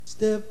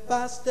Step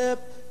by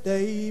step,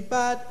 day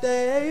by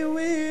day,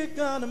 we're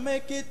gonna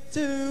make it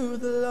to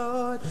the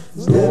Lord.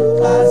 Step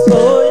by step,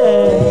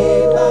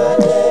 day by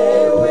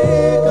day,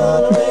 we're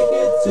gonna make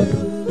it to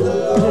the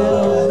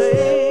Lord.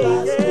 Step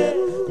by step,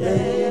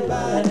 day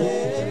by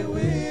day,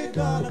 we're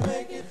gonna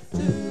make it to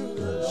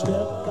the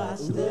Lord.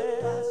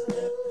 Step by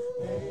step,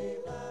 day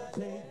by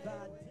day.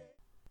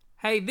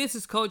 Hey, this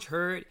is Coach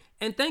Hurd,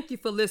 and thank you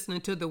for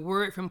listening to the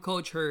Word from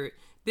Coach Hurd.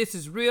 This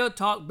is Real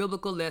Talk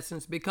Biblical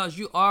Lessons because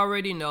you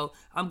already know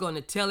I'm going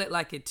to tell it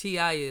like it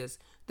T.I. is.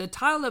 The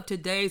title of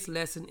today's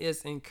lesson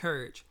is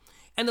Encourage.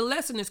 And the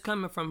lesson is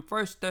coming from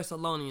 1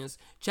 Thessalonians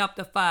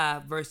chapter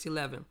 5, verse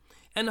 11.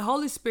 And the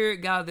Holy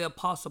Spirit guided the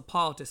Apostle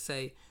Paul to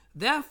say,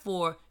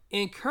 "Therefore,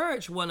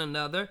 encourage one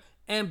another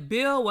and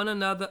build one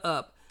another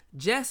up,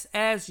 just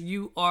as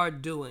you are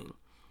doing."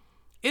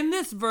 In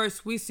this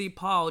verse, we see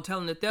Paul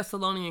telling the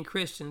Thessalonian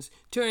Christians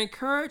to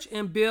encourage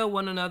and build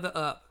one another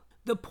up.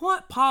 The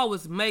point Paul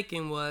was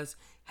making was,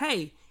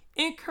 hey,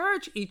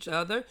 encourage each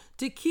other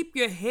to keep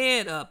your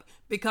head up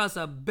because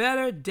a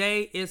better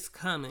day is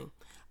coming.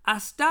 I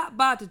stopped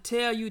by to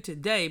tell you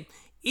today,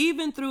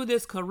 even through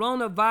this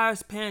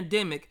coronavirus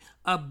pandemic,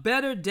 a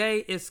better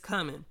day is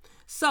coming.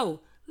 So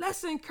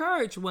let's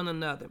encourage one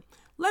another.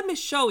 Let me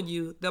show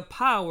you the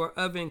power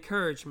of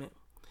encouragement.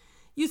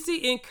 You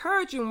see,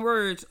 encouraging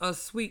words are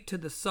sweet to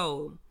the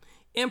soul.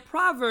 In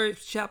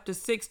Proverbs chapter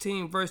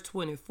 16, verse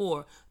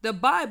 24, the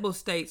Bible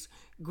states,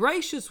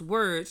 "Gracious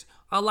words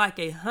are like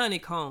a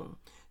honeycomb,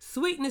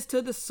 sweetness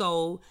to the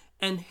soul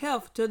and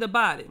health to the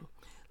body."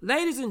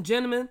 Ladies and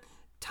gentlemen,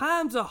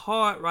 times are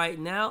hard right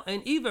now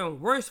and even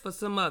worse for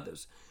some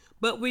others.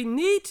 But we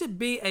need to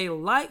be a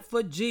light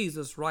for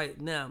Jesus right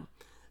now.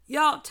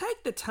 Y'all,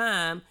 take the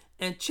time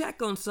and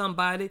check on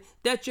somebody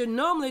that you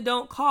normally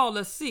don't call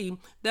or see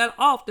that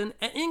often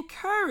and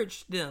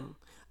encourage them.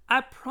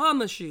 I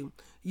promise you,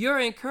 your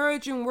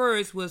encouraging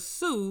words will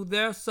soothe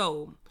their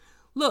soul.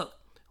 Look,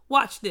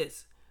 watch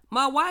this.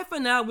 My wife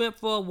and I went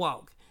for a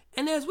walk,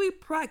 and as we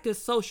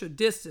practiced social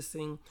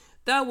distancing,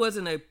 there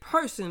wasn't a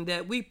person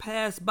that we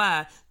passed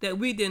by that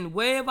we didn't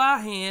wave our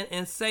hand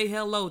and say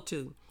hello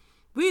to.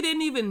 We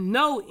didn't even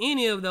know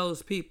any of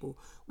those people.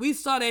 We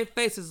saw their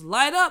faces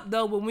light up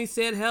though when we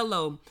said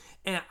hello,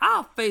 and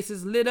our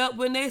faces lit up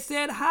when they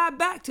said hi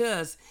back to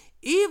us,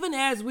 even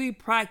as we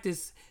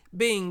practiced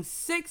being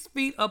 6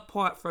 feet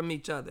apart from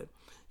each other.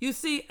 You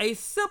see, a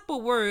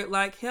simple word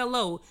like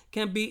hello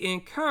can be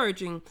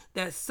encouraging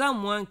that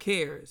someone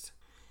cares.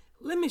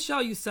 Let me show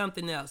you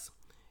something else.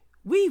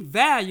 We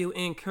value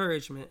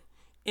encouragement.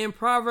 In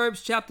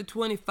Proverbs chapter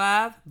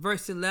 25,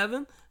 verse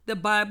 11, the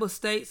Bible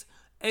states,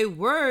 "A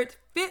word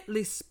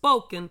fitly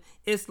spoken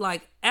is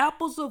like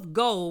apples of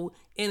gold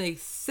in a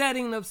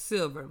setting of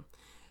silver."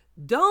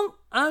 Don't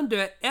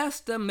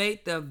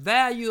underestimate the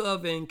value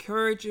of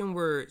encouraging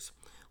words.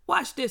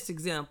 Watch this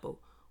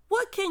example.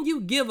 What can you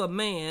give a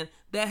man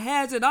that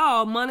has it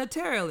all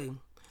monetarily?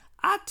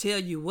 I tell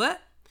you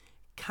what,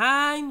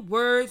 kind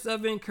words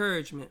of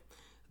encouragement.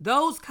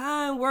 Those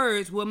kind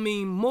words will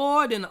mean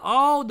more than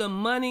all the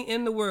money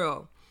in the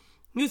world.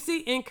 You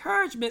see,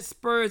 encouragement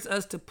spurs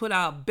us to put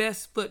our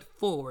best foot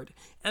forward.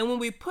 And when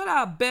we put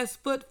our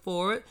best foot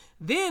forward,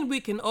 then we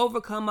can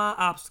overcome our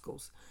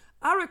obstacles.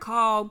 I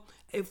recall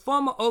a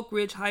former Oak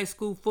Ridge High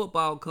School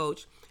football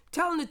coach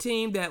telling the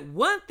team that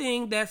one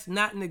thing that's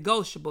not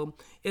negotiable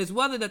is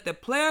whether that the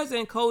players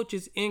and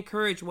coaches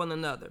encourage one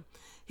another.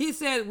 He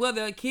said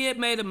whether a kid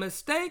made a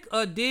mistake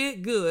or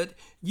did good,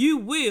 you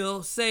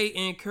will say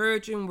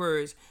encouraging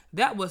words.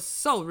 That was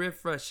so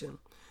refreshing.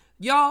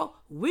 Y'all,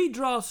 we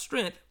draw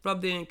strength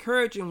from the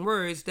encouraging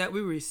words that we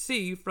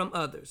receive from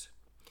others.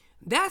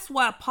 That's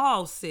why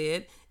Paul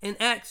said in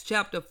Acts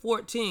chapter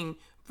 14,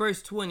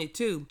 verse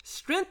 22,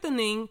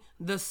 strengthening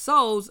the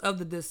souls of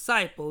the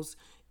disciples,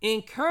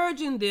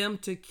 encouraging them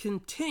to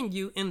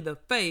continue in the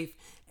faith,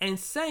 and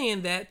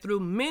saying that through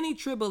many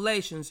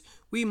tribulations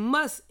we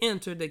must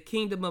enter the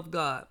kingdom of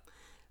God.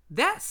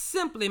 That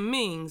simply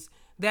means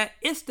that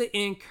it's the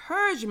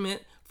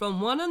encouragement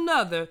from one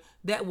another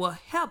that will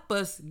help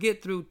us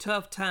get through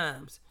tough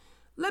times.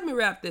 Let me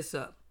wrap this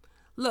up.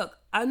 Look,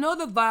 I know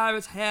the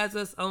virus has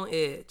us on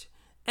edge,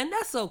 and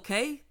that's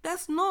okay.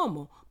 That's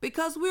normal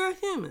because we're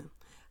human.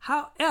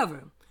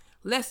 However,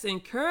 let's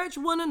encourage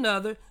one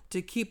another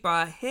to keep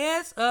our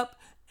heads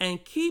up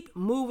and keep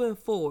moving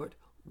forward.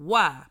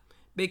 Why?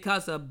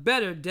 Because a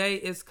better day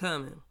is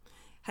coming.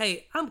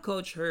 Hey, I'm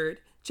Coach Hurd.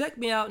 Check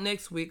me out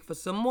next week for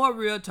some more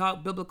Real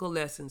Talk Biblical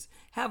Lessons.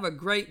 Have a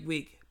great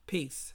week. Peace.